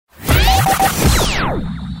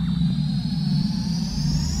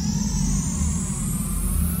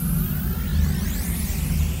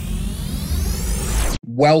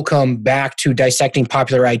welcome back to Dissecting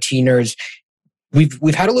Popular IT Nerds.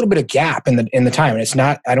 We've had a little bit of gap in the time, and it's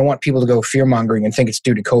not. I don't want people to go fear mongering and think it's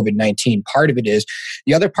due to COVID-19. Part of it is.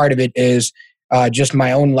 The other part of it is just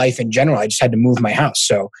my own life in general. I just had to move my house,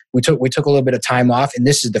 so we took a little bit of time off, and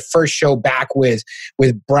this is the first show back with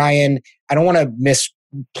Brian. I don't want to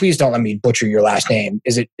please don't let me butcher your last name.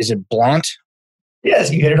 Is it Blount?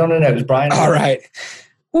 Yes, you hit it on the nose, Brian. All right.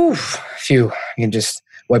 Oof. Phew. I can just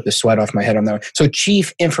wipe the sweat off my head on that one. So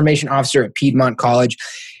Chief Information Officer at Piedmont College.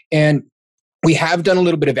 And we have done a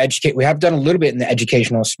little bit of we have done a little bit in the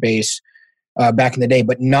educational space back in the day,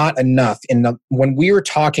 but not enough. When we were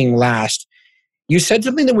talking last, you said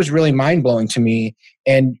something that was really mind-blowing to me.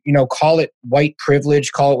 And, call it white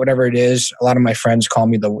privilege, call it whatever it is. A lot of my friends call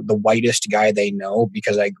me the whitest guy they know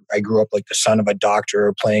because I grew up like the son of a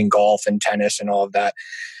doctor playing golf and tennis and all of that.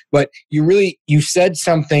 But you said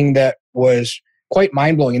something that was quite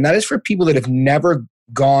mind-blowing, and that is for people that have never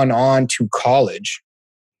gone on to college.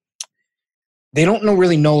 They don't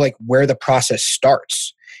really know like where the process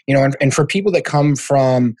starts, and for people that come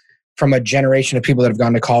from a generation of people that have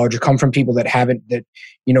gone to college or come from people that haven't, that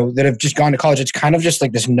have just gone to college, it's kind of just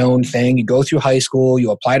like this known thing. You go through high school,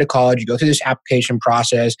 you apply to college, you go through this application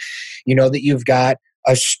process, that you've got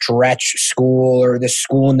a stretch school or this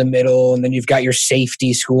school in the middle, and then you've got your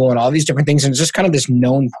safety school and all these different things. And it's just kind of this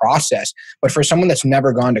known process. But for someone that's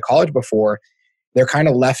never gone to college before, they're kind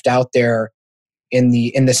of left out there in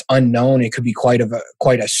this unknown. It could be quite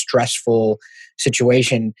a stressful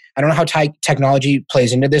situation. I don't know how technology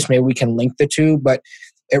plays into this. Maybe we can link the two, but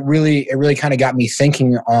it really kind of got me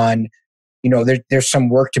thinking on, there's some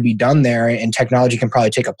work to be done there, and technology can probably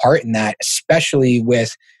take a part in that, especially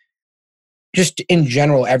with just in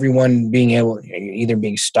general, everyone being either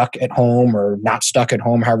being stuck at home or not stuck at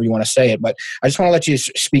home, however you want to say it. But I just want to let you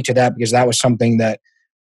speak to that because that was something that,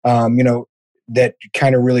 that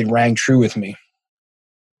kind of really rang true with me.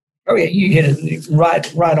 Oh yeah, you hit it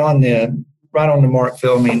right on the mark,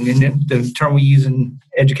 Phil. I mean, the term we use in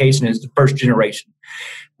education is the first generation.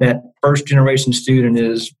 That first generation student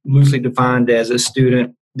is loosely defined as a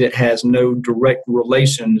student that has no direct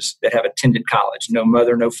relations that have attended college, no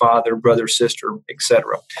mother, no father, brother, sister,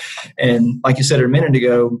 etc. And like you said a minute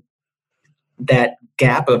ago, that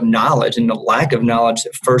gap of knowledge and the lack of knowledge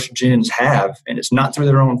that first gens have, and it's not through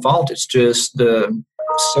their own fault, it's just the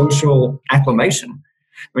social acclimation.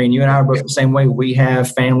 I mean, you and I are both the same way. We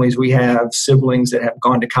have families, we have siblings that have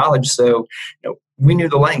gone to college, so we knew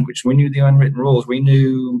the language, we knew the unwritten rules, we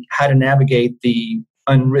knew how to navigate the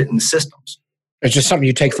unwritten systems. It's just something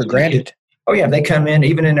you take for granted. Oh, yeah. They come in,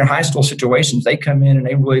 even in their high school situations, they come in and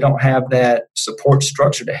they really don't have that support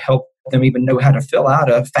structure to help them even know how to fill out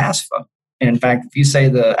a FAFSA. And in fact, if you say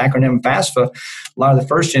the acronym FAFSA, a lot of the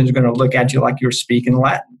first gens are going to look at you like you're speaking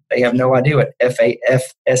Latin. They have no idea what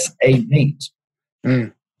FAFSA means.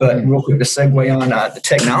 But real quick to segue on the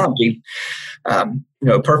technology,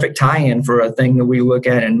 a perfect tie-in for a thing that we look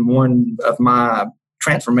at in one of my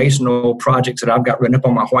transformational projects that I've got written up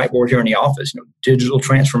on my whiteboard here in the office, digital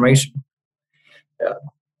transformation.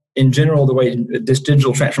 In general, the way this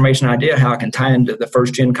digital transformation idea, how it can tie into the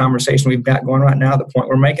first gen conversation we've got going right now, the point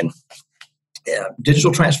we're making.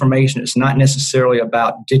 Digital transformation is not necessarily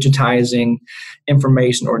about digitizing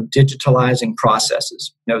information or digitalizing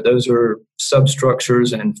processes. Those are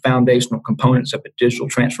substructures and foundational components of a digital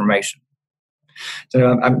transformation.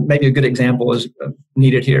 So maybe a good example is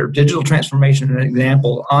needed here. Digital transformation, an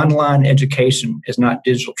example, online education is not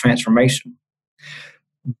digital transformation,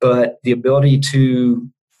 but the ability to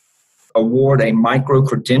award a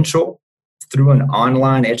micro-credential through an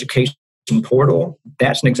online education portal,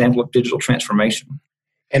 that's an example of digital transformation.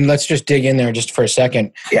 And let's just dig in there just for a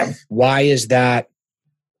second. Yeah. Why is that?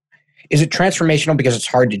 Is it transformational because it's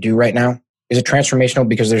hard to do right now? Is it transformational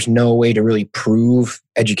because there's no way to really prove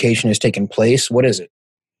education has taken place? What is it?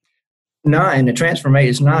 No, and the transformation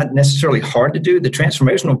is not necessarily hard to do. The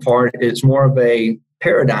transformational part is more of a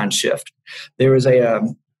paradigm shift. There is a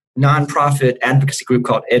nonprofit advocacy group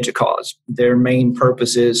called EDUCAUSE. Their main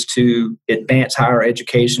purpose is to advance higher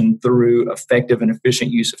education through effective and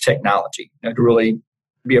efficient use of technology, to really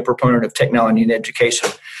be a proponent of technology in education.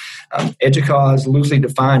 EDUCAUSE, loosely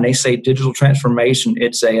defined, they say digital transformation,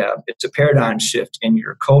 it's a paradigm shift in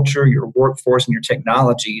your culture, your workforce, and your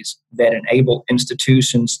technologies that enable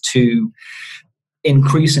institutions to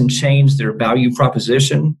increase and change their value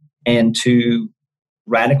proposition and to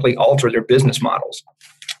radically alter their business models.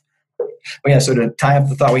 But yeah, so to tie up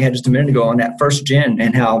the thought we had just a minute ago on that first gen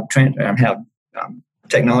and how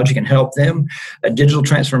technology can help them, a digital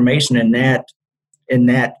transformation in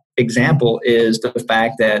that example is the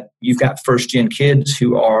fact that you've got first gen kids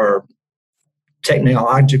who are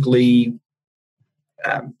technologically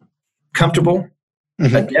comfortable,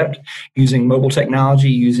 adept, using mobile technology,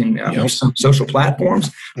 using some social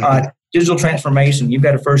platforms. Digital transformation, you've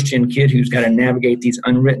got a first-gen kid who's got to navigate these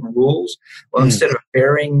unwritten rules. Well, instead of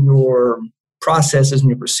burying your processes and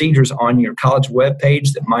your procedures on your college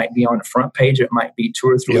webpage that might be on the front page, it might be 2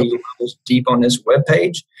 or 3 levels deep on this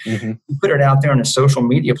webpage, you put it out there on a social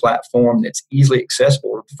media platform that's easily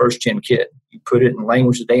accessible to the first-gen kid. You put it in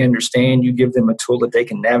language that they understand, you give them a tool that they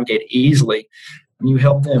can navigate easily, and you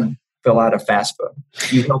help them fill out a FAFSA.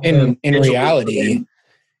 You help them in reality,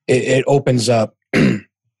 it opens up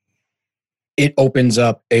it opens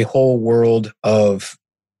up a whole world of,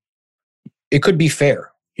 it could be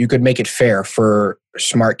fair. You could make it fair for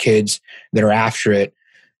smart kids that are after it,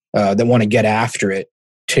 that want to get after it,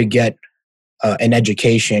 to get an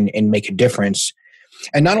education and make a difference.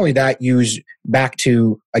 And not only that, use back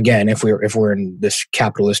to, again, if we're in this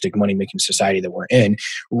capitalistic money-making society that we're in,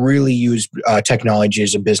 really use technology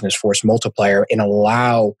as a business force multiplier and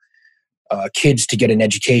allow kids to get an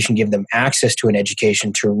education, give them access to an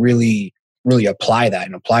education to really apply that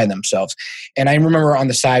and apply themselves. And I remember on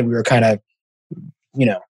the side, we were kind of,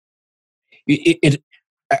 I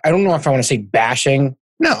don't know if I want to say bashing.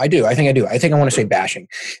 No, I do. I think I do. I think I want to say bashing.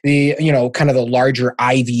 The, kind of the larger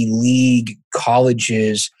Ivy League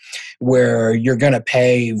colleges where you're going to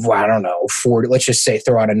pay, I don't know, let's just say,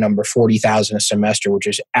 throw out a number, $40,000 a semester, which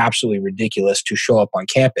is absolutely ridiculous to show up on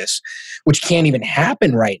campus, which can't even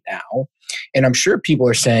happen right now. And I'm sure people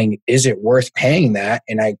are saying, is it worth paying that?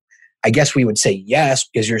 And I guess we would say yes,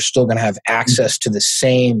 because you're still going to have access to the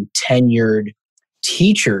same tenured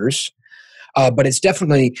teachers. But it's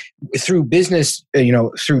definitely through business,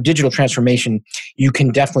 through digital transformation, you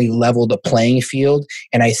can definitely level the playing field.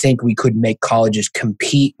 And I think we could make colleges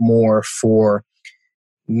compete more for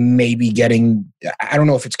maybe getting, I don't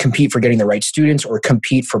know if it's compete for getting the right students or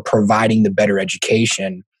compete for providing the better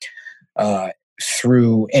education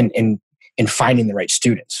through and finding the right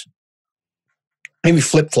students. Maybe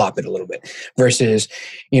flip-flop it a little bit versus,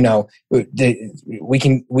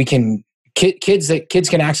 kids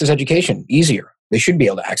can access education easier. They should be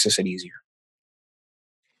able to access it easier.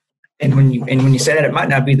 And when you say that, it might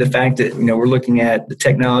not be the fact that we're looking at the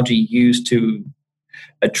technology used to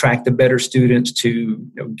attract the better students, to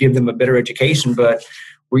give them a better education, but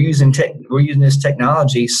we're using this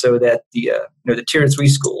technology so that the tier 3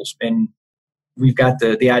 schools, and we've got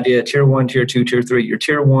the idea tier 1, tier 2, tier 3. Your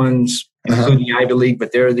tier 1s include the Ivy League,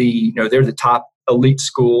 but they're the top elite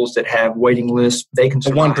schools that have waiting lists. They can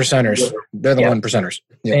survive. The 1%ers. They're the 1%ers.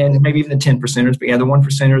 Yeah. And maybe even the 10%ers. But the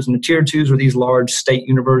 1%ers. And the tier 2s are these large state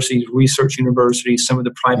universities, research universities, some of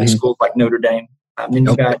the private schools like Notre Dame. Then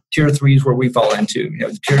you've got tier 3s where we fall into.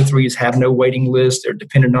 The tier 3s have no waiting list. They're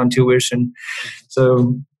dependent on tuition.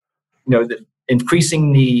 So,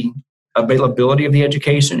 increasing the availability of the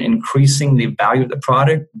education, increasing the value of the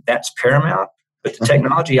product, that's paramount. But the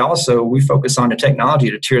technology also, we focus on the technology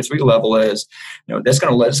at a tier 3 level as, that's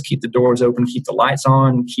going to let us keep the doors open, keep the lights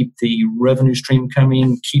on, keep the revenue stream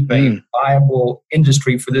coming, keep a viable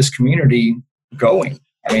industry for this community going.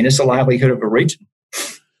 I mean, it's the livelihood of a region.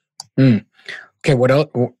 Okay, what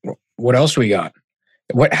else we got?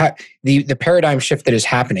 The paradigm shift that is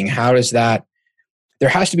happening, how does that, there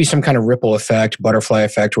has to be some kind of ripple effect, butterfly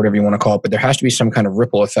effect, whatever you want to call it, but there has to be some kind of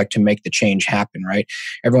ripple effect to make the change happen, right?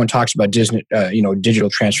 Everyone talks about digital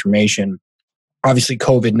transformation. Obviously,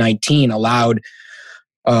 COVID-19 allowed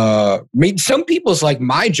made some people's, like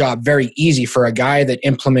my job, very easy for a guy that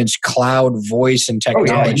implements cloud voice and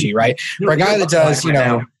technology, right? For a guy that does,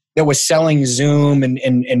 that was selling Zoom and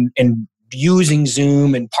using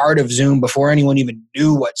Zoom and part of Zoom before anyone even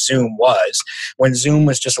knew what Zoom was, when Zoom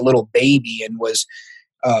was just a little baby and was,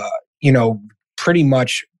 pretty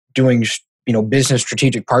much doing, business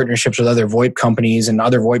strategic partnerships with other VoIP companies, and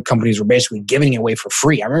other VoIP companies were basically giving it away for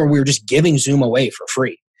free. I remember we were just giving Zoom away for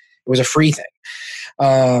free. It was a free thing.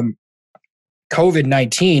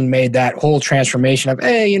 COVID-19 made that whole transformation of,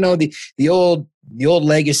 hey, the old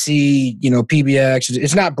legacy, PBX,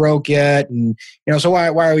 it's not broke yet. And, so why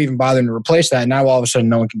are we even bothering to replace that? Now all of a sudden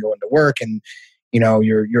no one can go into work, and,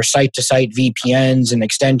 your site-to-site VPNs and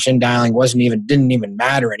extension dialing didn't even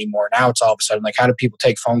matter anymore. Now it's all of a sudden like, how do people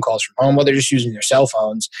take phone calls from home? Well, they're just using their cell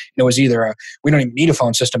phones. It was either we don't even need a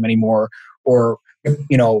phone system anymore, or,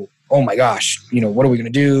 oh my gosh, what are we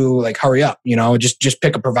going to do? Like, hurry up, just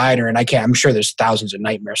pick a provider. And I'm sure there's thousands of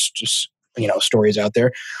nightmares, just, stories out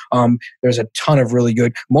there. There's a ton of really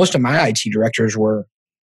good, most of my IT directors were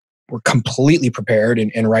completely prepared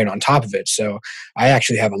and right on top of it. So I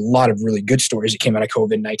actually have a lot of really good stories that came out of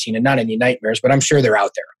COVID-19, and not any nightmares, but I'm sure they're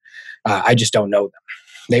out there. I just don't know them.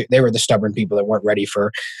 They were the stubborn people that weren't ready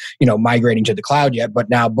for, migrating to the cloud yet. But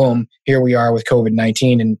now, boom, here we are with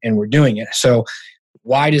COVID-19 and we're doing it. So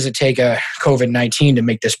why does it take a COVID-19 to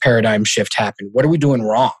make this paradigm shift happen? What are we doing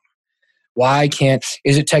wrong?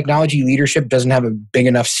 Is it technology leadership doesn't have a big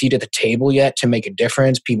enough seat at the table yet to make a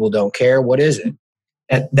difference? People don't care. What is it?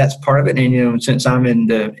 That's part of it. And, since I'm in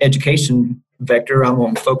the education vector, I'm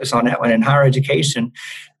going to focus on that one. In higher education,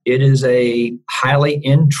 it is a highly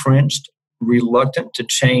entrenched, reluctant to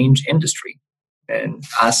change industry. And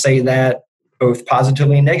I say that both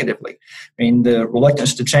positively and negatively. I mean, the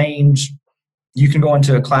reluctance to change, you can go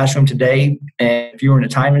into a classroom today, and if you were in a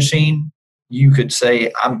time machine, you could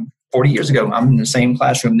say, 40 years ago, I'm in the same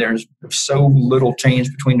classroom. There's so little change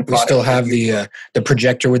between the products. We still have the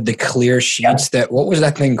projector with the clear sheets. What was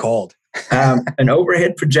that thing called? An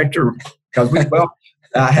overhead projector. Because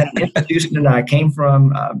I had an institution that I came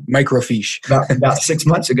from microfiche about 6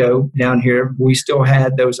 months ago down here. We still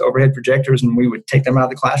had those overhead projectors, and we would take them out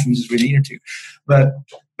of the classrooms as we needed to. But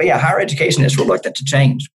yeah, higher education is reluctant to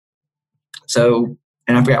change. So.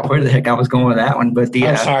 And I forgot where the heck I was going with that one, but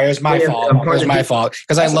I'm sorry, it was my fault. It was my fault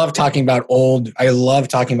because I love talking about old. I love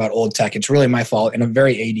talking about old tech. It's really my fault, and I'm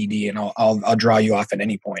very ADD, and I'll draw you off at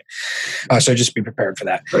any point. So just be prepared for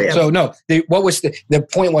that. So no, what was the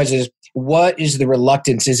point is what is the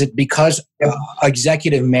reluctance? Is it because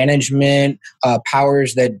executive management,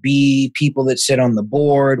 powers that be, people that sit on the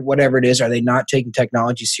board, whatever it is, are they not taking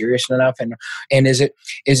technology serious enough? And is it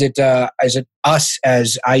us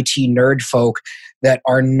as IT nerd folk that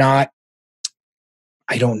are not,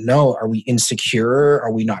 I don't know, are we insecure?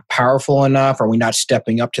 Are we not powerful enough? Are we not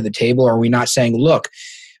stepping up to the table? Are we not saying, look,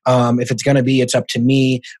 if it's going to be, it's up to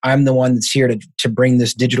me. I'm the one that's here to bring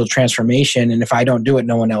this digital transformation. And if I don't do it,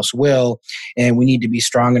 no one else will. And we need to be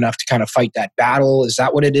strong enough to kind of fight that battle. Is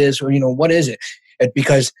that what it is? Or, what is it?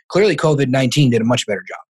 Because clearly COVID-19 did a much better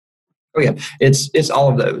job. Oh, yeah. It's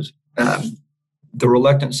all of those. The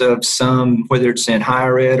reluctance of some, whether it's in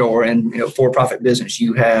higher ed or in for-profit business,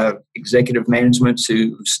 you have executive managements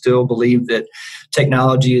who still believe that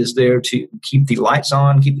technology is there to keep the lights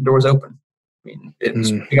on, keep the doors open. I mean,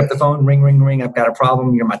 it's pick up the phone, ring, ring, ring. I've got a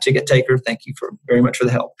problem. You're my ticket taker. Thank you very much for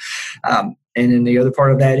the help. And then the other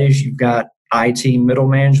part of that is you've got IT middle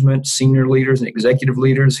management, senior leaders, and executive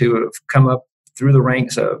leaders who have come up through the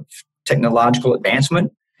ranks of technological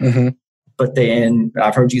advancement. Mm-hmm. But then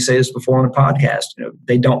I've heard you say this before on a podcast,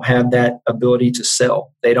 they don't have that ability to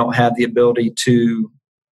sell. They don't have the ability to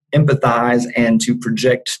empathize and to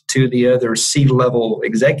project to the other C-level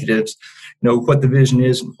executives, what the vision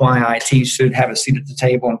is and why IT should have a seat at the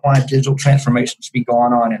table and why digital transformation should be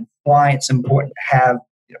going on and why it's important to have,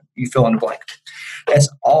 you fill in the blank. That's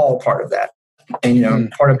all part of that. And,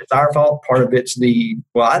 part of it's our fault. Part of it's I'm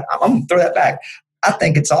going to throw that back. I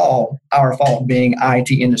think it's all our fault being IT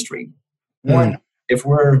industry. One, if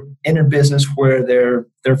we're in a business where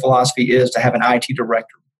their philosophy is to have an IT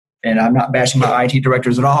director, and I'm not bashing my IT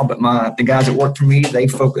directors at all, but the guys that work for me, they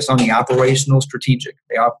focus on the operational strategic.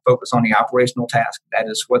 They focus on the operational task. That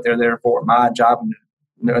is what they're there for. My job,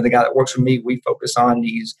 and the guy that works for me, we focus on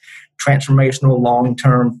these transformational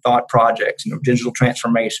long-term thought projects, digital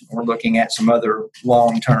transformation. We're looking at some other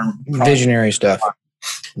long-term visionary stuff.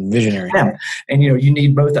 Visionary. Yeah. And you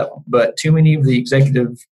need both of them. But too many of the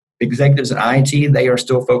executives in IT, they are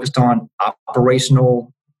still focused on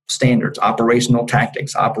operational standards, operational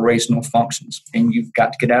tactics, operational functions. And you've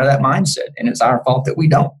got to get out of that mindset. And it's our fault that we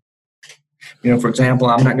don't. For example,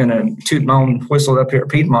 I'm not going to toot my own whistle up here at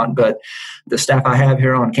Piedmont, but the staff I have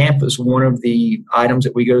here on campus, one of the items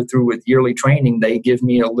that we go through with yearly training, they give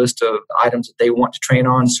me a list of items that they want to train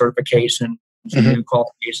on, certification, new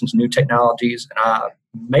qualifications, new technologies, and I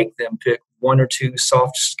make them pick one or two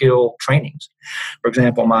soft skill trainings. For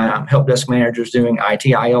example, my help desk manager is doing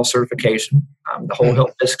ITIL certification. The whole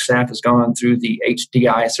help desk staff has gone through the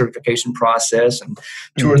HDI certification process and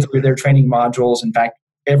 2 or 3 of their training modules. In fact,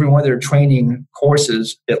 every one of their training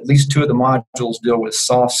courses, at least 2 of the modules deal with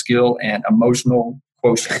soft skill and emotional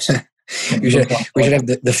quotients. We should have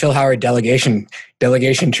the Phil Howard delegation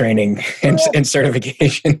training and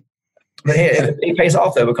certification. But it pays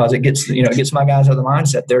off though, because it gets my guys out of the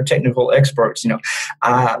mindset. They're technical experts.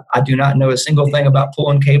 I do not know a single thing about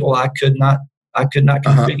pulling cable. I could not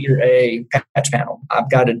configure a patch panel.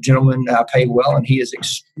 I've got a gentleman I pay well, and he is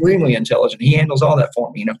extremely intelligent. He handles all that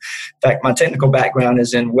for me. In fact, my technical background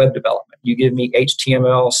is in web development. You give me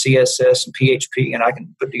HTML, CSS, and PHP, and I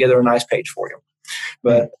can put together a nice page for you.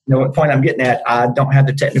 But the point I'm getting at, I don't have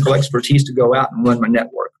the technical expertise to go out and run my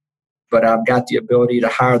network. but I've got the ability to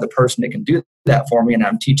hire the person that can do that for me, and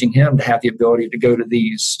I'm teaching him to have the ability to go to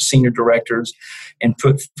these senior directors and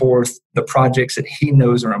put forth the projects that he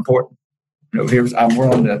knows are important.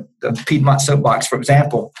 We're on the Piedmont soapbox, for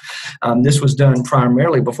example. This was done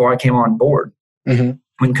primarily before I came on board. Mm-hmm.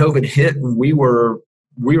 When COVID hit, we were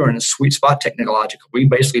in a sweet spot technologically. We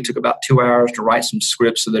basically took about 2 hours to write some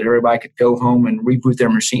scripts so that everybody could go home and reboot their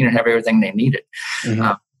machine and have everything they needed.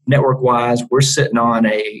 Mm-hmm. Network-wise, we're sitting on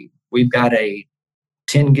we've got a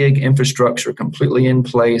 10 gig infrastructure completely in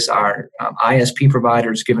place. Our ISP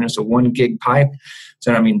provider is giving us a 1 gig pipe.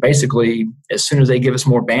 So, basically, as soon as they give us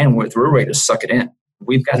more bandwidth, we're ready to suck it in.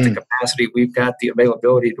 We've got the capacity, we've got the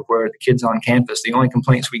availability to where the kids on campus, the only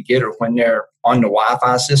complaints we get are when they're on the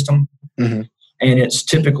Wi-Fi system. Mm-hmm. And it's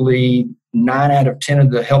typically 9 out of 10 of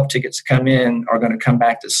the help tickets come in are going to come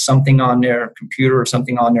back to something on their computer or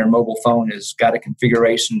something on their mobile phone has got a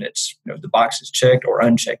configuration that's, the box is checked or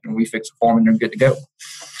unchecked, and we fix the form and they're good to go.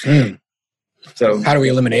 Mm. So how do we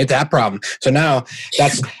eliminate that problem? So now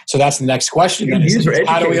that's the next question.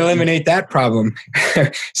 How do we eliminate that problem?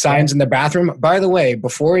 Signs in the bathroom. By the way,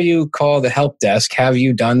 before you call the help desk, have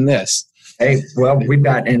you done this? Hey, well, we've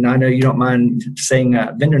got, and I know you don't mind saying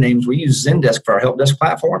vendor names, we use Zendesk for our help desk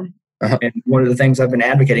platform. Uh-huh. And one of the things I've been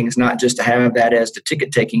advocating is not just to have that as the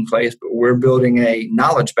ticket taking place, but we're building a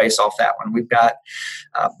knowledge base off that one. We've got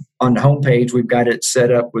on the homepage, we've got it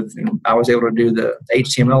set up with, I was able to do the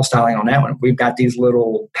HTML styling on that one. We've got these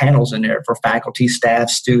little panels in there for faculty, staff,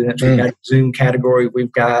 students. We've got Zoom category.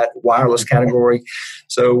 We've got wireless category.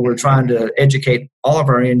 So we're trying to educate all of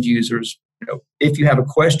our end users. If you have a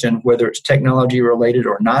question, whether it's technology related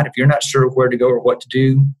or not, if you're not sure where to go or what to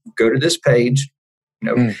do, go to this page.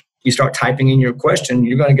 You start typing in your question,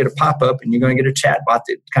 you're going to get a pop-up and you're going to get a chat bot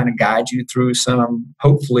that kind of guides you through some,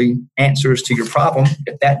 hopefully, answers to your problem.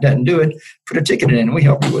 If that doesn't do it, put a ticket in and we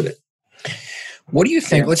help you with it. What do you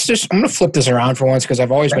think? I'm going to flip this around for once because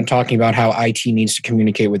I've always been talking about how IT needs to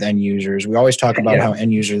communicate with end users. We always talk about how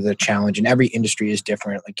end users are the challenge, and every industry is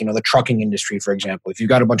different. Like, the trucking industry, for example. If you've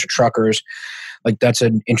got a bunch of truckers, like that's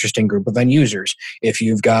an interesting group of end users. If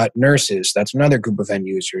you've got nurses, that's another group of end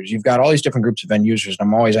users. You've got all these different groups of end users. And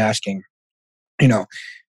I'm always asking,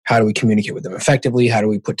 how do we communicate with them effectively? How do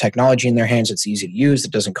we put technology in their hands that's easy to use,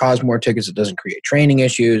 that doesn't cause more tickets, that doesn't create training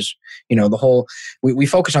issues? We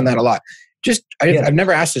focus on that a lot. I've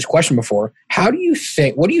never asked this question before. What do you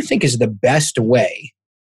think is the best way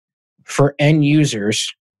for end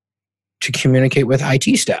users to communicate with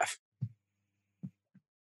IT staff?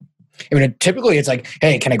 Typically it's like,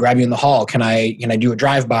 hey, can I grab you in the hall? Can I do a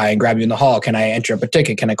drive-by and grab you in the hall? Can I enter up a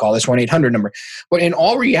ticket? Can I call this 1-800 number? But in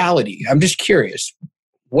all reality, I'm just curious,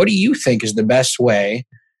 what do you think is the best way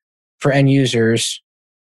for end users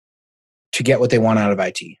to get what they want out of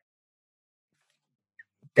IT?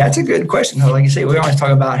 That's a good question. Like you say, we always talk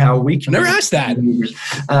about how we can. Never asked that. And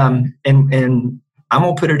I'm going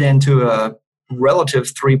to put it into a relative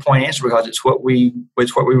 3-point answer because it's what we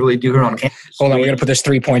really do here on campus. Hold on, we're going to put this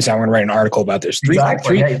 3 points down. We're going to write an article about this.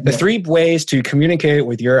 The 3 ways to communicate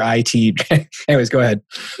with your IT. Anyways, go ahead.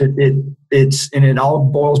 It all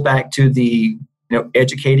boils back to the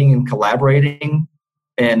educating and collaborating.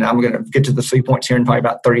 And I'm going to get to the 3 points here in probably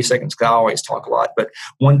about 30 seconds because I always talk a lot. But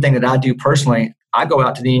one thing that I do personally, I go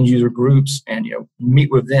out to the end user groups and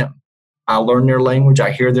meet with them. I learn their language.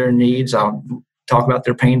 I hear their needs. I'll talk about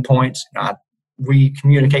their pain points. We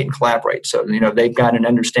communicate and collaborate. So, they've got an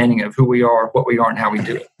understanding of who we are, what we are, and how we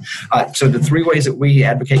do it. So the 3 ways that we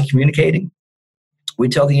advocate communicating, we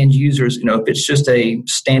tell the end users, if it's just a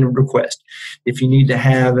standard request, if you need to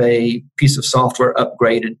have a piece of software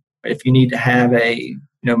upgraded, if you need to have a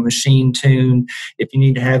machine tuned, if you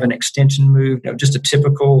need to have an extension moved, just a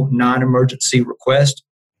typical non-emergency request,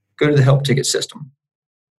 go to the help ticket system.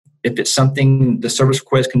 If it's something, the service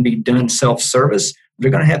request can be done self-service,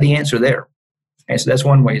 they're going to have the answer there. Okay, so that's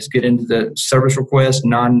one way is get into the service request,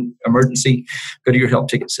 non-emergency, go to your help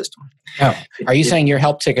ticket system. Oh, are you saying your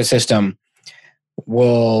help ticket system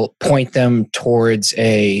will point them towards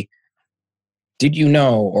a did you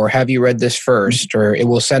know or have you read this first, or it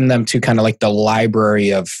will send them to kind of like the library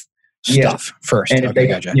of stuff first? And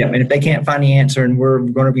Gotcha. And if they can't find the answer, and we're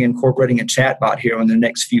going to be incorporating a chat bot here in the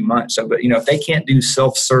next few months. So, but if they can't do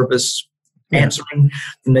self-service answering,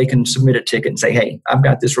 then they can submit a ticket and say, hey, I've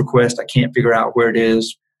got this request. I can't figure out where it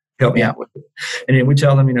is. Help me out with it. And then we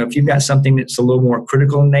tell them, if you've got something that's a little more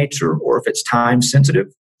critical in nature, or if it's time sensitive,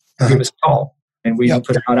 give us a call. And we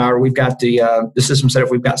put out we've got the system set up.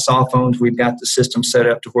 We've got soft phones. We've got the system set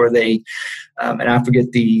up to where they, and I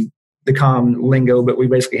forget the common lingo, but we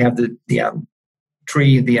basically have the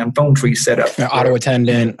tree, the phone tree set up. Auto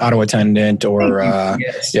attendant, or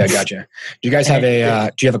yes. Yeah, gotcha. Do you guys have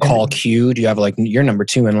do you have a call queue? Do you have like, you're number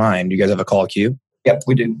 2 in line? Do you guys have a call queue? Yep,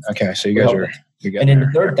 we do. Okay, so you guys are. And then the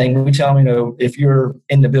third thing, we tell them, if you're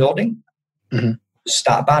in the building,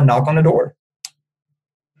 stop by, knock on the door.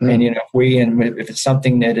 And if it's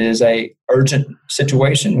something that is a urgent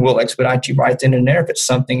situation, we'll expedite you right then and there. If it's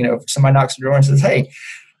something, if somebody knocks on the door and says, "Hey,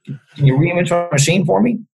 can you re-inventory a machine for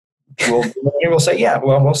me?" We'll say, "Yeah."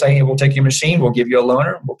 Well, we'll say, "We'll take your machine. We'll give you a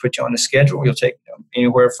loaner. We'll put you on the schedule. You'll take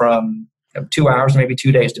anywhere from 2 hours, maybe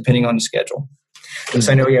 2 days, depending on the schedule." And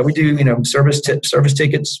so, we do service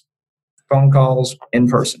tickets, phone calls, in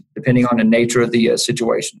person, depending on the nature of the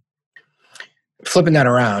situation. Flipping that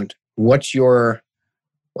around, you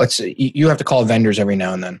have to call vendors every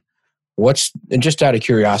now and then. Just out of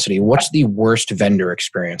curiosity, what's the worst vendor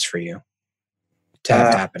experience for you to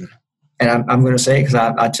have happen? And I'm going to say, because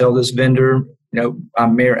I tell this vendor,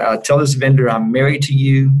 I'm married. I tell this vendor, I'm married to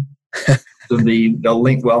you. the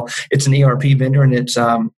link, well, it's an ERP vendor, and it's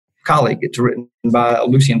Colleague. It's written by a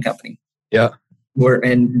Lucian company. Yeah.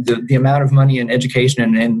 And the amount of money in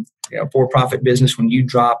education and for-profit business, when you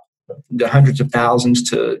drop the hundreds of thousands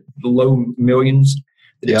to the low millions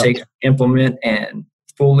that it takes to implement and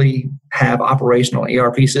fully have operational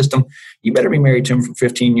ERP system, you better be married to them for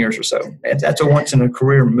 15 years or so. That's a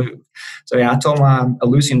once-in-a-career move. So I told my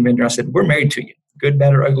Lucian vendor, I said, "We're married to you. Good,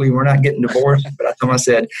 bad, or ugly. We're not getting divorced." But I told him, I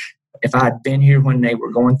said, "If I had been here when they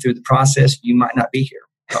were going through the process, you might not be here."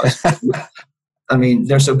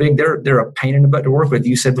 They're so big. They're a pain in the butt to work with.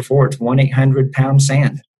 You said before, it's 1-800-pound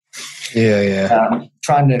sand. Yeah.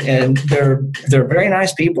 And they're very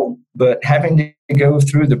nice people, but having to go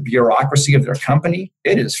through the bureaucracy of their company,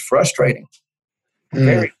 it is frustrating.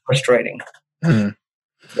 Very frustrating. So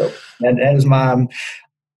that is my.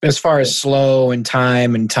 As far as slow and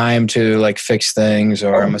time to like fix things,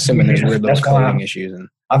 or I'm assuming there's weird little coding issues. And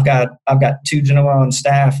I've got 2 gentlemen on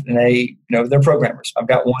staff, and they, they're programmers. I've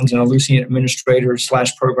got one's an Lucian administrator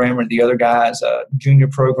 / programmer. The other guy's a junior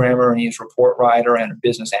programmer, and he's a report writer and a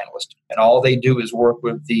business analyst. And all they do is work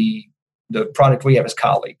with the product we have is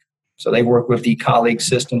Colleague. So they work with the Colleague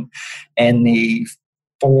system, and we've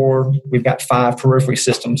got 5 periphery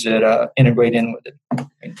systems that integrate in with it.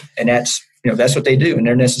 And that's what they do, and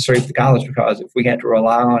they're necessary for the college, because if we had to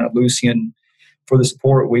rely on a Lucian for the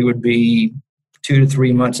support, we would be 2 to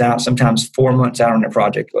 3 months out, sometimes 4 months out on their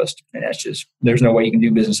project list. And that's there's no way you can do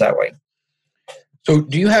business that way. So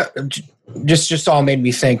do you have, just all made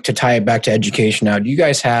me think, to tie it back to education now, do you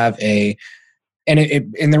guys have and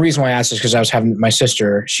the reason why I asked is because I was having, my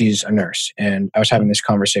sister, she's a nurse, and I was having this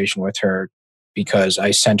conversation with her because I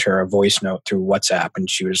sent her a voice note through WhatsApp, and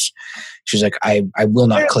she's like, I will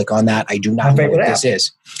not click on that. I do not know what this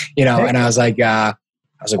is, and I was like, wow.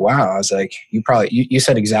 I was like, you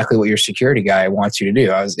said exactly what your security guy wants you to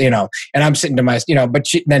do. I was, and I'm sitting to my, but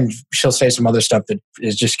then she'll say some other stuff that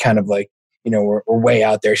is just kind of like, we're way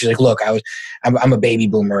out there. She's like, look, I'm a baby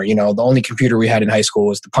boomer. The only computer we had in high school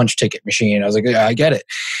was the punch ticket machine. I was like, yeah, I get it.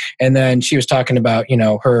 And then she was talking about,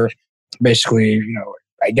 her basically,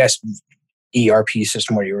 I guess ERP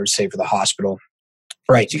system, what you would say for the hospital.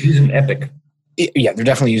 Right. She's using Epic. Yeah, they're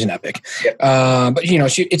definitely using Epic. Yep. But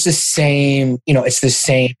it's the same. It's the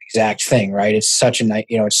same exact thing, right? It's such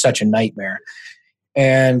a nightmare.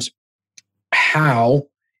 And how?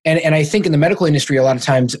 And I think in the medical industry, a lot of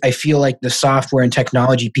times I feel like the software and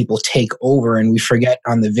technology people take over, and we forget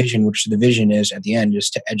on the vision, which the vision is at the end is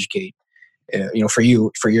to educate. For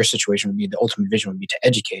your situation would be, the ultimate vision would be to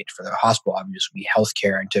educate. For the hospital, obviously, would be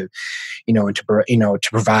healthcare, and to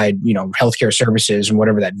provide healthcare services and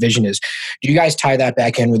whatever that vision is. Do you guys tie that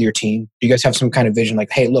back in with your team? Do you guys have some kind of vision, like,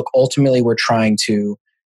 hey, look, ultimately we're trying to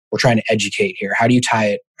educate here? How do you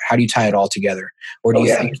tie it all together? Or do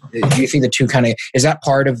you think the two kind of, is that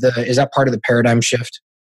part of the paradigm shift?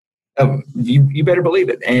 You better believe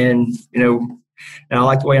it. And and I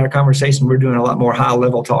like the way in our conversation we're doing a lot more high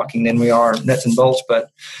level talking than we are nuts and bolts. But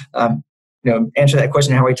answer that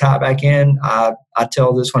question, how we tie it back in. I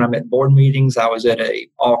tell this when I'm at board meetings. I was at a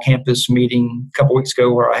all campus meeting a couple weeks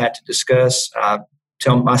ago where I had to discuss. I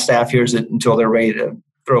tell my staff here is that until they're ready to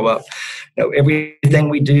throw up. Everything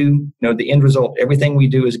we do, the end result, everything we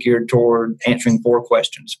do is geared toward answering 4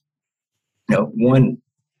 questions. One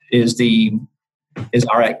is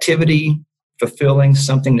our activity fulfilling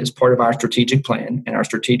something that's part of our strategic plan, and our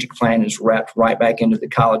strategic plan is wrapped right back into the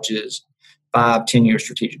college's 5-10-year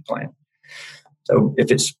strategic plan. So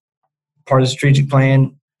if it's part of the strategic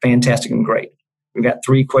plan, fantastic and great. We've got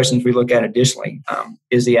 3 questions we look at additionally.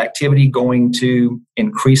 Is the activity going to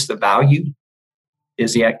increase the value?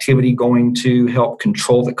 Is the activity going to help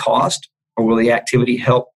control the cost? or will the activity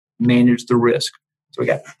help manage the risk? So we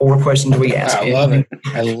got 4 questions we ask. I love it.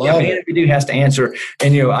 I love it. Manager do has to answer,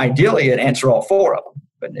 and ideally it answer all 4 of them.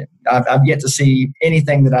 But I've yet to see any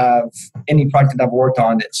project that I've worked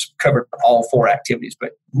on that's covered all 4 activities.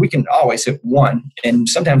 But we can always hit 1, and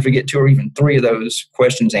sometimes we get 2 or even 3 of those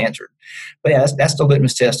questions answered. But yeah, that's the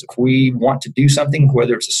litmus test. If we want to do something,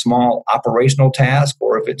 whether it's a small operational task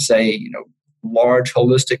or if it's a large,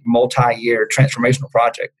 holistic, multi-year transformational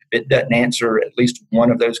project, if it doesn't answer at least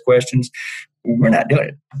one of those questions, we're not doing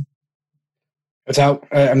it.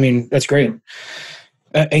 That's great.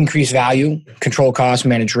 Increase value, control cost,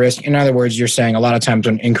 manage risk. In other words, you're saying a lot of times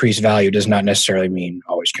when increase value does not necessarily mean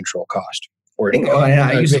always control cost.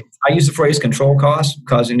 I use the phrase control cost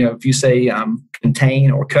because, if you say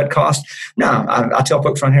contain or cut cost, I tell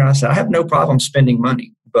folks around here, I said, I have no problem spending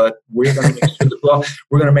money, but we're going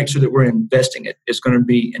to make sure that we're investing it. It's going to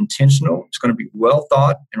be intentional. It's going to be well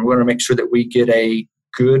thought, and we're going to make sure that we get a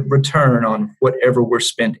good return on whatever we're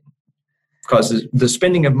spending. Because the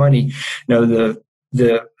spending of money, the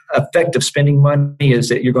effect of spending money is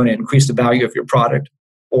that you're going to increase the value of your product,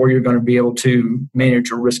 or you're going to be able to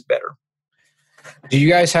manage your risk better. Do you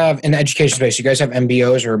guys have, in the education space, you guys have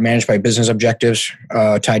MBOs or managed by business objectives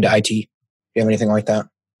tied to IT? Do you have anything like that?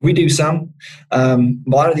 We do some. A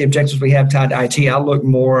lot of the objectives we have tied to IT, I look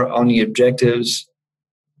more on the objectives.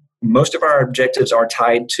 Most of our objectives are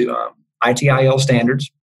tied to ITIL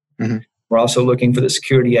standards. Mm-hmm. We're also looking for the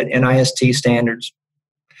security at NIST standards.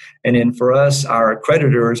 And then for us, our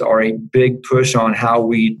accreditors are a big push on how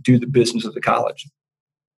we do the business of the college.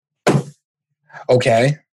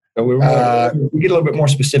 Okay. So we get a little bit more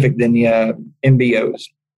specific than the MBOs.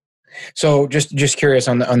 So just curious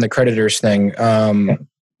on the creditors thing.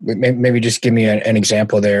 Maybe just give me an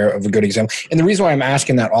example there of a good example. And the reason why I'm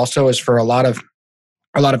asking that also is for a lot of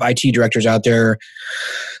IT directors out there,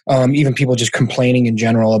 even people just complaining in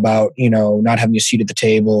general about not having a seat at the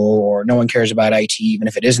table, or no one cares about IT even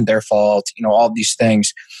if it isn't their fault. All of these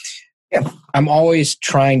things. Yeah, I'm always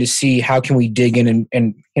trying to see how can we dig in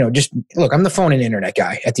and just look. I'm the phone and internet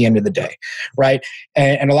guy at the end of the day, right?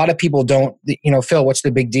 And a lot of people don't. Phil, what's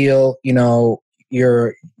the big deal? You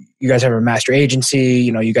guys have a master agency.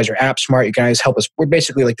 You guys are app smart. You guys help us. We're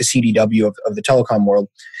basically like the CDW of the telecom world.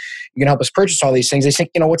 You can help us purchase all these things. They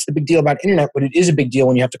think, what's the big deal about internet? But it is a big deal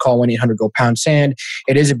when you have to call 1-800-GO-POUND-SAND.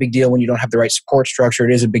 It is a big deal when you don't have the right support structure.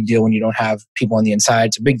 It is a big deal when you don't have people on the inside.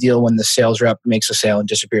 It's a big deal when the sales rep makes a sale and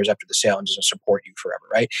disappears after the sale and doesn't support you forever,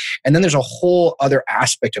 right? And then there's a whole other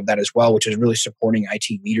aspect of that as well, which is really supporting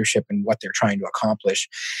IT leadership and what they're trying to accomplish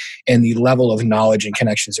and the level of knowledge and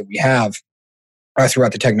connections that we have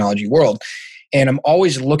throughout the technology world. And I'm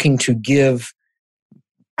always looking to give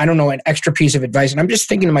an extra piece of advice. And I'm just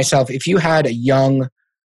thinking to myself, if you had a young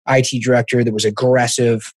IT director that was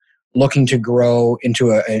aggressive, looking to grow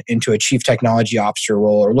into a chief technology officer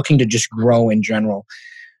role, or looking to just grow in general,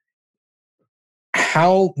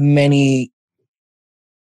 how many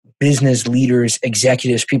business leaders,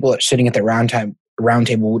 executives, people that are sitting at the round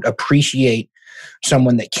table would appreciate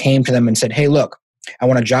someone that came to them and said, hey, look, I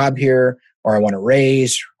want a job here, or I want a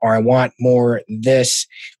raise, or I want more this,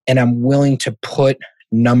 and I'm willing to put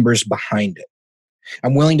numbers behind it.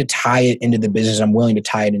 I'm willing to tie it into the business. I'm willing to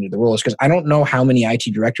tie it into the roles, because I don't know how many IT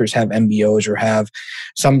directors have MBOs or have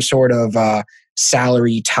some sort of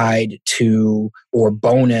salary tied to or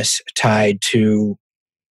bonus tied to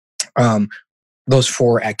those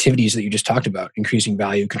 4 activities that you just talked about: increasing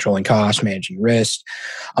value, controlling costs, managing risk,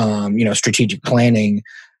 strategic planning.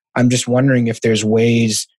 I'm just wondering if there's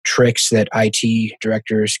ways, tricks that IT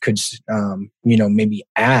directors could, maybe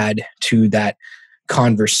add to that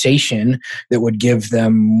conversation that would give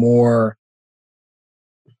them more,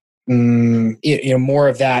 more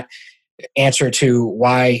of that answer to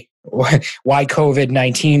why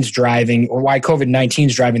COVID-19's driving, or why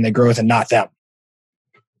COVID-19's driving the growth and not them.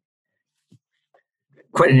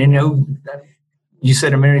 Quite, you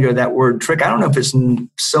said a minute ago that word trick. I don't know if it's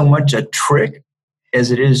so much a trick as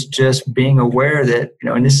it is just being aware that,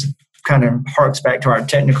 and this kind of harks back to our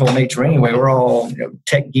technical nature anyway. We're all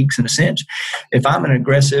tech geeks in a sense. If I'm an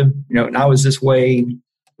aggressive, and I was this way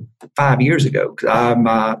 5 years ago, because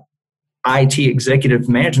my IT executive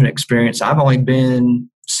management experience, I've only been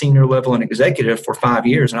senior level and executive for 5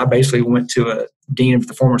 years. And I basically went to a dean of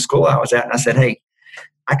the former school I was at, and I said, hey,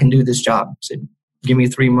 I can do this job. I said, give me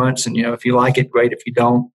 3 months, and if you like it, great. If you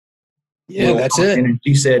don't, that's it. And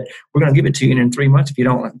she said, we're going to give it to you, and in 3 months, if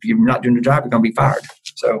you're not doing the job, you're going to be fired.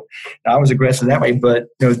 So I was aggressive that way, but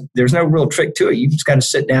there's no real trick to it. You just got to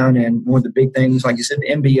sit down, and one of the big things, like you said, the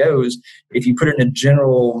MBOs, if you put it in a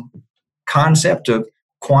general concept of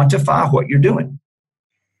quantify what you're doing.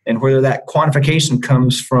 And whether that quantification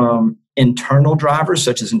comes from internal drivers,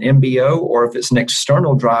 such as an MBO, or if it's an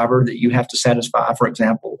external driver that you have to satisfy, for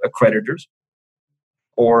example, accreditors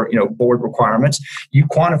or board requirements, you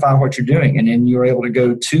quantify what you're doing, and then you're able to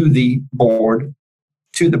go to the board,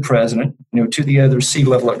 to the president, to the other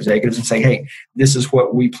C-level executives and say, hey, this is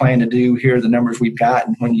what we plan to do. Here are the numbers we've got.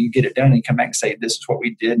 And when you get it done, you come back and say, this is what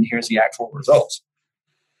we did, and here's the actual results.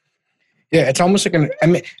 Yeah, it's almost like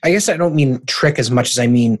I guess I don't mean trick as much as I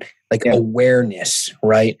mean like awareness,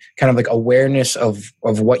 right? Kind of like awareness of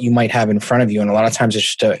what you might have in front of you. And a lot of times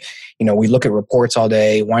it's just we look at reports all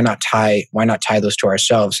day. Why not tie those to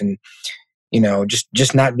ourselves? And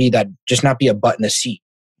just not be a butt in the seat.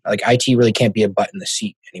 Like IT really can't be a butt in the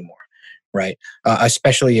seat anymore, right?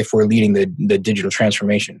 Especially if we're leading the digital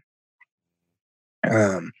transformation.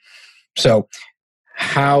 So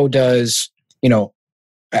how does,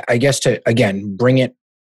 I guess to, again, bring it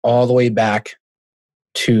all the way back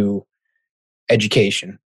to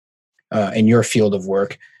education in your field of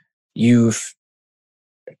work,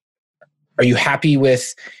 are you happy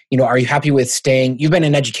with staying? You've been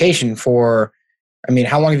in education for,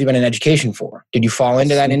 how long have you been in education for? Did you fall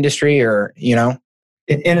into that industry or,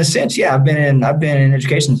 In a sense, yeah, I've been in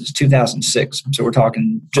education since 2006. So we're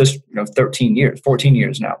talking just 14 years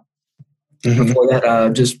now. Mm-hmm. Before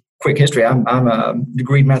that, just quick history. I'm a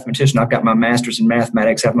degreed mathematician. I've got my master's in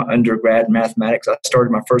mathematics. I have my undergrad in mathematics. I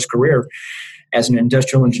started my first career as an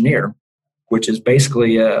industrial engineer, which is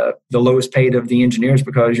basically the lowest paid of the engineers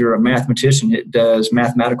because you're a mathematician. It does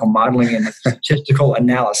mathematical modeling and statistical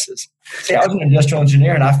analysis. See, I was an industrial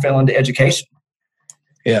engineer and I fell into education.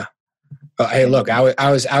 Yeah. Hey, look,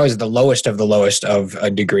 I was the lowest of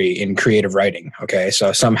a degree in creative writing. Okay,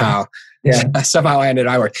 so somehow I ended.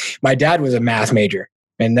 My dad was a math major,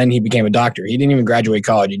 and then he became a doctor. He didn't even graduate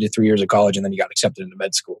college. He did 3 years of college, and then he got accepted into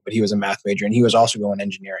med school. But he was a math major, and he was also going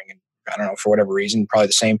engineering. And I don't know, for whatever reason,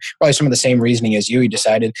 probably some of the same reasoning as you. He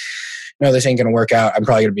decided, no, this ain't going to work out. I'm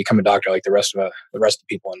probably going to become a doctor like the rest of the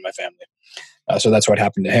people in my family. So that's what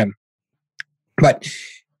happened to him. But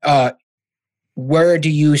where do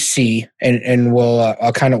you see, and we'll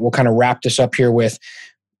kind of wrap this up here with,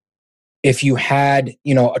 if you had,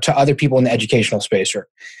 to other people in the educational space,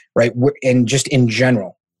 right, and just in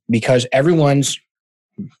general, because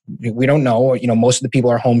we don't know, most of the people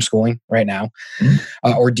are homeschooling right now,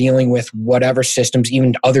 or dealing with whatever systems,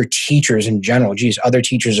 even other teachers in general. Other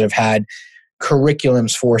teachers have had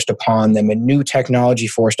curriculums forced upon them and new technology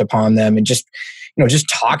forced upon them. And just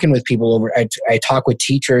talking with people I talk with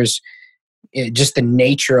teachers, just the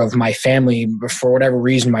nature of my family, for whatever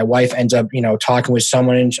reason, my wife ends up, talking with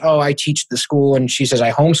someone and, I teach at the school, and she says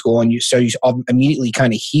I homeschool. And so you immediately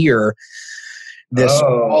kind of hear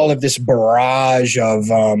all of this barrage of,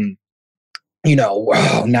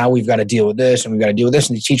 now we've got to deal with this and we've got to deal with this.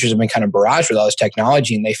 And the teachers have been kind of barraged with all this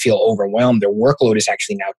technology and they feel overwhelmed. Their workload is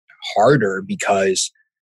actually now harder because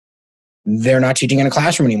they're not teaching in a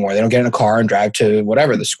classroom anymore. They don't get in a car and drive to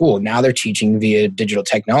whatever, the school. Now they're teaching via digital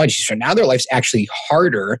technology. So now their life's actually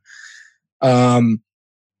harder. So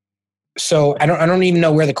I don't even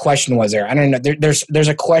know where the question was there. I don't know. There's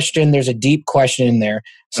a question. There's a deep question in there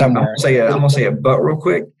somewhere. I'm gonna say a but real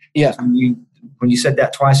quick. Yeah. When you said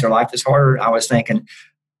that twice, their life is harder. I was thinking,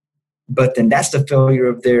 but then that's the failure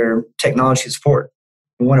of their technology support.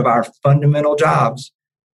 One of our fundamental jobs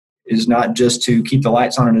is not just to keep the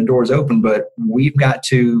lights on and the doors open, but we've got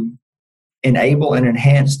to enable and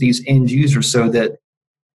enhance these end users so that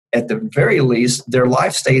at the very least, their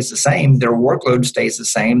life stays the same, their workload stays the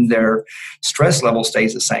same, their stress level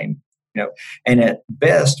stays the same. And at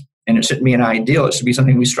best, and it shouldn't be an ideal, it should be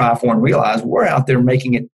something we strive for and realize we're out there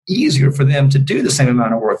making it easier for them to do the same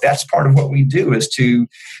amount of work. That's part of what we do, is to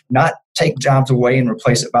not take jobs away and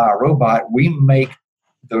replace it by a robot. We make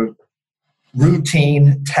the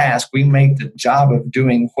routine task, we make the job of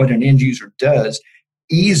doing what an end user does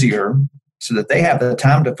easier so that they have the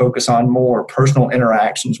time to focus on more personal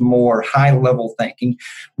interactions, more high-level thinking,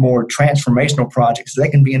 more transformational projects they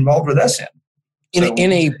can be involved with us in.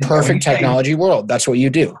 In a perfect technology world, that's what you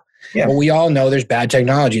do. Yeah. Well, we all know there's bad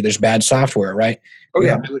technology, there's bad software, right? Oh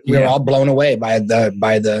yeah. We're all blown away by the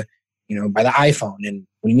iPhone. And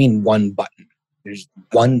what do you mean one button? There's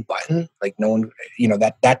one button? Like no one,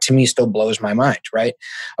 that to me still blows my mind, right?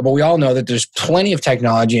 But we all know that there's plenty of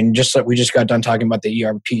technology, and just like we just got done talking about the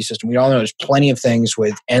ERP system, we all know there's plenty of things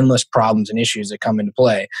with endless problems and issues that come into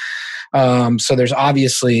play. So there's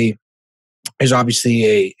obviously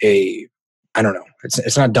a I don't know.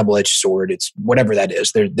 It's not a double-edged sword. It's whatever that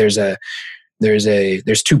is.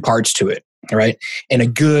 There's two parts to it, right? And a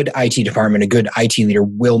good IT department, a good IT leader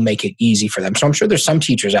will make it easy for them. So I'm sure there's some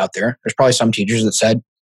teachers out there. There's probably some teachers that said,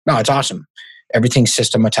 No, it's awesome. Everything's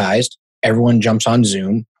systematized. Everyone jumps on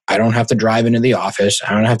Zoom. I don't have to drive into the office.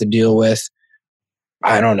 I don't have to deal with,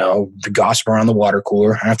 I don't know, the gossip around the water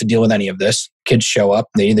cooler. I don't have to deal with any of this. Kids show up.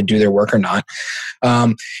 They either do their work or not.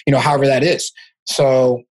 However that is.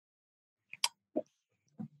 So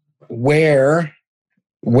where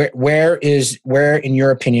in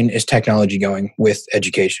your opinion is technology going with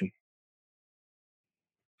education?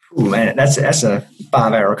 Ooh, man, that's a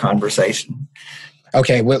 5-hour conversation.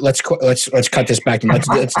 Okay, well, let's cut this back and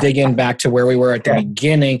let's dig in back to where we were at the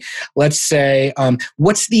beginning. Let's say,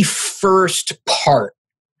 what's the first part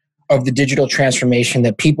of the digital transformation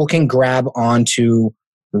that people can grab onto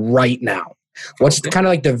right now? What's kind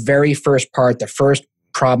of like the very first part, the first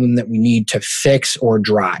problem that we need to fix or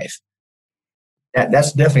drive?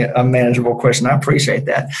 That's definitely a manageable question. I appreciate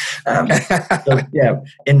that.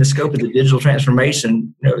 In the scope of the digital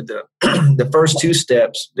transformation, the first two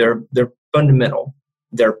steps, they're fundamental.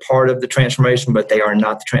 They're part of the transformation, but they are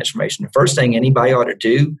not the transformation. The first thing anybody ought to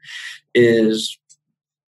do is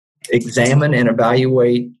examine and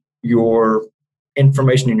evaluate your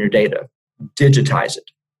information and your data. Digitize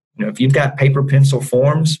it. If you've got paper, pencil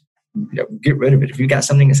forms, get rid of it. If you've got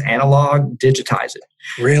something that's analog, digitize it.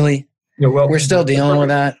 Really? We're still dealing with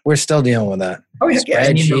that. Oh, yeah.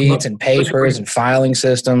 Spreadsheets and papers and filing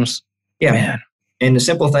systems. Yeah. Man. And the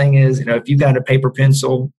simple thing is, if you've got a paper,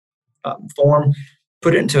 pencil form,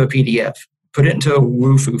 put it into a PDF. Put it into a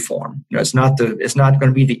WUFU form. It's not going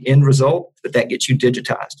to be the end result, but that gets you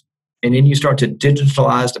digitized. And then you start to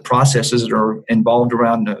digitalize the processes that are involved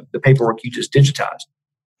around the paperwork you just digitized.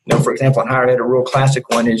 For example, in higher ed, a real classic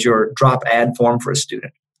one is your drop add form for a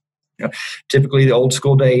student. Typically, the old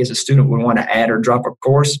school days, a student would want to add or drop a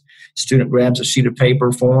course. Student grabs a sheet of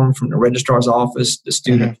paper form from the registrar's office. The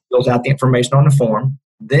student fills out the information on the form.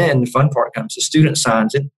 Then the fun part comes. The student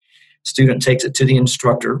signs it. Student takes it to the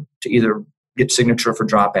instructor to either get signature for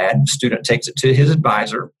drop add. Student takes it to his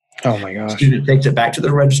advisor. Oh my gosh. Student takes it back to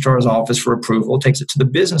the registrar's office for approval. Takes it to the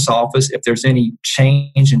business office if there's any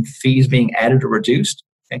change in fees being added or reduced.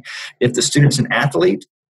 Okay. If the student's an athlete,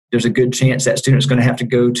 there's a good chance that student's going to have to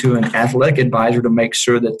go to an athletic advisor to make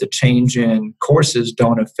sure that the change in courses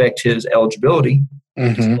don't affect his eligibility.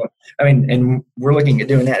 So, and we're looking at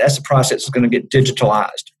doing that. That's a process that's going to get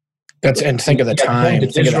digitalized. And think of the time,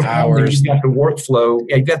 think of the hours. You've got the workflow.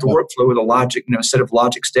 Yeah, you've got the workflow with a logic, a set of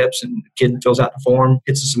logic steps, and the kid fills out the form,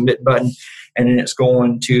 hits the submit button, and then it's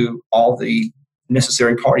going to all the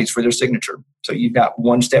necessary parties for their signature. So you've got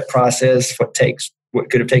one-step process. What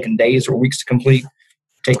could have taken days or weeks to complete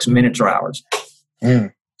takes minutes or hours.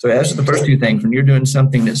 So that's the first two things. When you're doing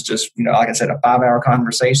something that's just, like I said, a 5-hour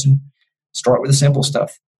conversation, start with the simple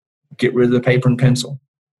stuff. Get rid of the paper and pencil.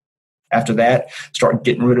 After that, start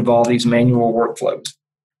getting rid of all these manual workflows.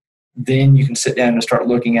 Then you can sit down and start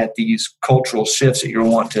looking at these cultural shifts that you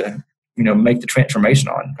want to, make the transformation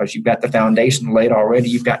on, because you've got the foundation laid already.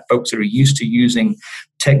 You've got folks that are used to using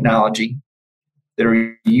technology, that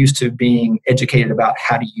are used to being educated about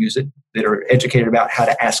how to use it, that are educated about how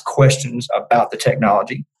to ask questions about the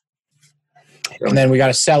technology. And then we got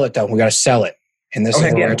to sell it, though. We got to sell it. And this is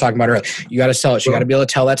what we were talking about earlier. You got to sell it. You got to be able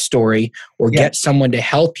to tell that story, or get someone to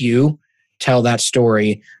help you tell that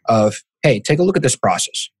story of, hey, take a look at this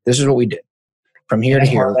process. This is what we did. From here to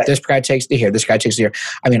here. This guy takes to here. This guy takes to here.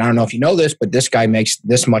 I mean, I don't know if you know this, but this guy makes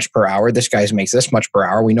this much per hour. This guy makes this much per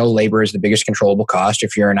hour. We know labor is the biggest controllable cost.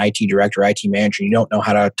 If you're an IT director, IT manager, you don't know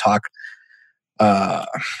how to talk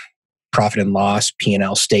profit and loss,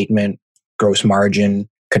 P&L statement, gross margin,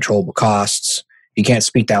 controllable costs. You can't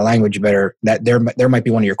speak that language. You better, that there might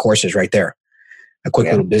be one of your courses right there. A quick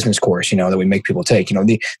little business course, that we make people take.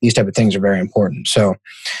 These type of things are very important. So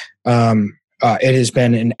it has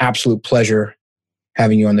been an absolute pleasure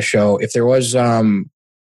having you on the show. If there was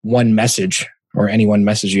one message or any one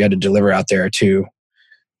message you had to deliver out there to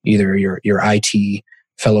either your IT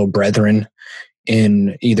fellow brethren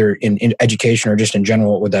in education or just in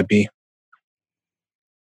general, what would that be?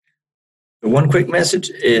 The one quick message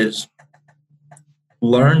is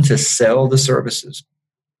learn to sell the services.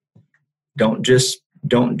 Don't just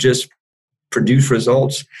produce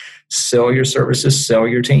results. Sell your services, sell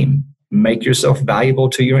your team. Make yourself valuable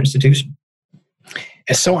to your institution.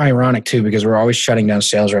 It's so ironic, too, because we're always shutting down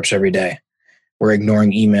sales reps every day. We're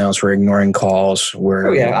ignoring emails. We're ignoring calls.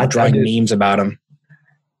 We're drawing memes about them.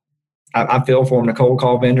 I feel for them, a cold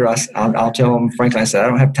call vendor. I'll tell them, frankly, I said, I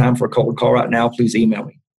don't have time for a cold call right now. Please email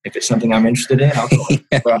me. If it's something I'm interested in, I'll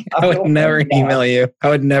call. I would never email you. I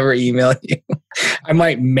would never email you. I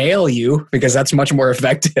might mail you because that's much more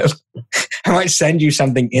effective. might send you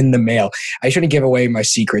something in the mail. I shouldn't give away my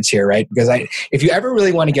secrets here, right? Because if you ever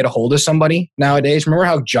really want to get a hold of somebody nowadays, remember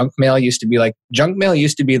how junk mail used to be? Like, junk mail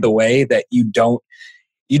used to be the way that you don't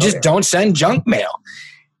send junk mail.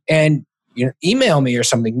 And email me or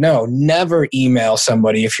something. No, never email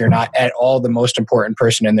somebody if you're not at all the most important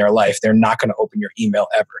person in their life. They're not going to open your email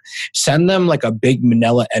ever. Send them like a big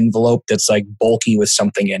manila envelope that's like bulky with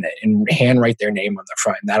something in it and handwrite their name on the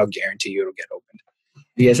front. And that'll guarantee you it'll get opened.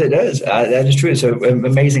 Yes, it does. That is true. It's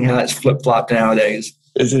amazing how it's flip-flopped nowadays.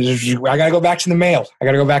 I got to go back to the mail.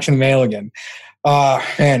 Again.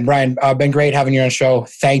 Man, Brian, been great having you on the show.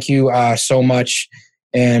 Thank you so much.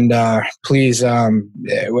 And please, I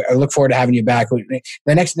look forward to having you back. The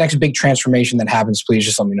next big transformation that happens, please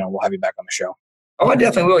just let me know. We'll have you back on the show. Oh, I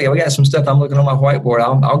definitely will. Yeah, we got some stuff I'm looking on my whiteboard.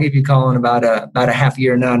 I'll give you a call in about a half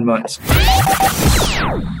year, 9 months.